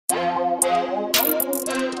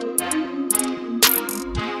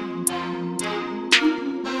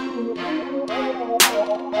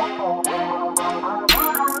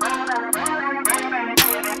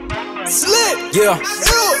Yeah.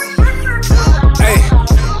 Hey,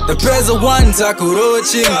 the pesa one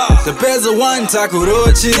takurochi, the pesa one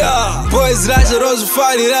takurochi. Boys rajarosu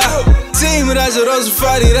farira, team rajarosu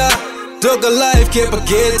farira. Took a life, kept a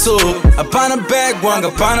ghetto. Upon a bag, wanga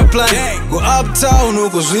upon a plan. Go uptown, who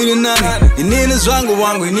goes really none. Inini zwangu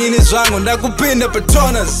wangu, inini zwangu. Ndakupinda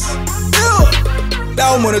patronas.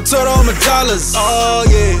 Now I'm on a total on my dollars. Oh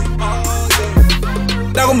yeah.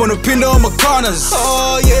 Now I'm on a pin on my corners.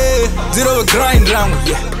 Oh yeah. Did over grind round with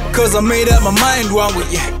yeah. Cause I made up my mind one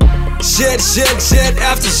with yeah. Shit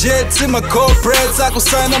after shit to my corporates. I could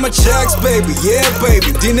sign on my checks, baby. Yeah,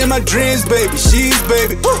 baby. Didn't in my dreams, baby. She's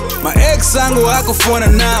baby. My ex sango I could phone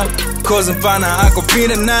her now. Cause I'm fine, I could pin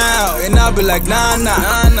her now. And I'll be like, nah.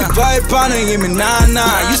 If I partner, give me nah.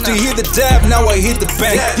 Used to hit the dab, now I hit the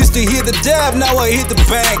bank. Used to hit the dab, now I hit the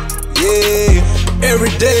bank. Yeah, every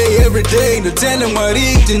day, the tending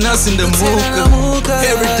mariti nas in the muka.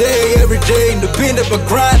 Every day, the pin up a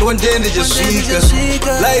grind, one day they just shika.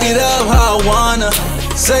 Light it up how I wanna.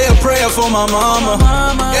 Say a prayer for my mama.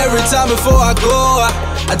 Every time before I go,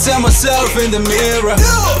 I tell myself in the mirror.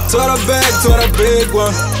 Tora Bag, Tora big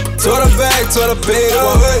one. Tora Bag, Tora big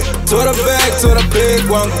one. Tora Bag, Tora big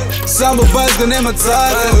one. Samba buzz gonna name a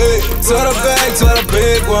tiger. Tora Bag, Tora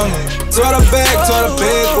big one. Tora Bag, Tora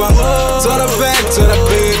big one. Tora Bag, Tora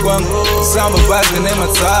big one. Samba buzz gonna name a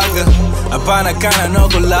tiger. Apana kana no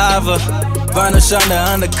go lava. Bana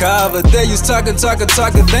shana undercover. They just talking.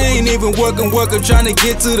 They ain't even working, trying to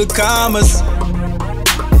get to the commas.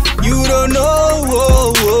 You don't know,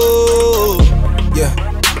 yeah.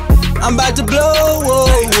 I'm about to blow,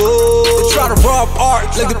 They try to rob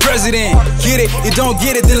art like the president. Get it? You don't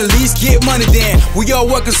get it, then at least get money then. We all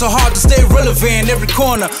working so hard to stay relevant. Every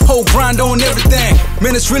corner, whole grind on everything.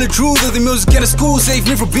 Man, it's really true that the music and the school saved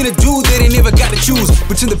me from being a dude that ain't never got to choose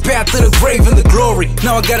between the path of the grave and the glory.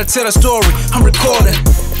 Now I gotta tell a story, I'm recording.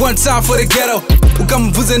 One time for the ghetto.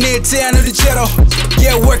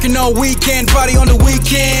 Yeah, working all weekend, party on the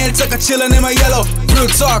weekend. Tuck a chillin' in my yellow. Real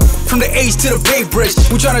talk, from the H to the Bay Bridge.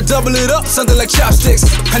 We tryna double it up, something like chopsticks.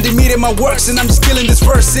 Handed me my works and I'm just killing this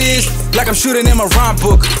verses like I'm shooting in my rhyme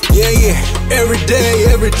book. Yeah. Every day,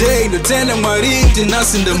 the tending mariti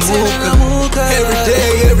nas in the muka.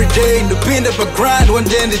 Every day, the pin up a grind, one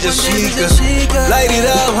day they just shika. Light it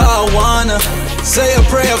up how I wanna. Say a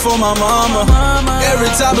prayer for my mama. Every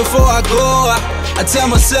time before I go, I tell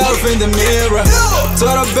myself in the mirror.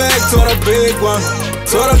 Tora Bag, Tora big one.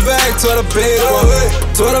 Tora Bag, Tora big one.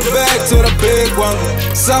 Tora Bag, Tora big one.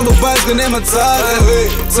 Samba buzz gonna name a tiger.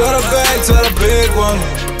 Tora Bag, Tora big one.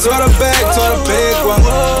 Tora Bag, Tora big one.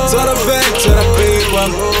 Tora Bag, Tora big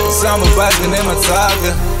one. Samba buzz gonna name a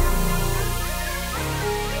tiger.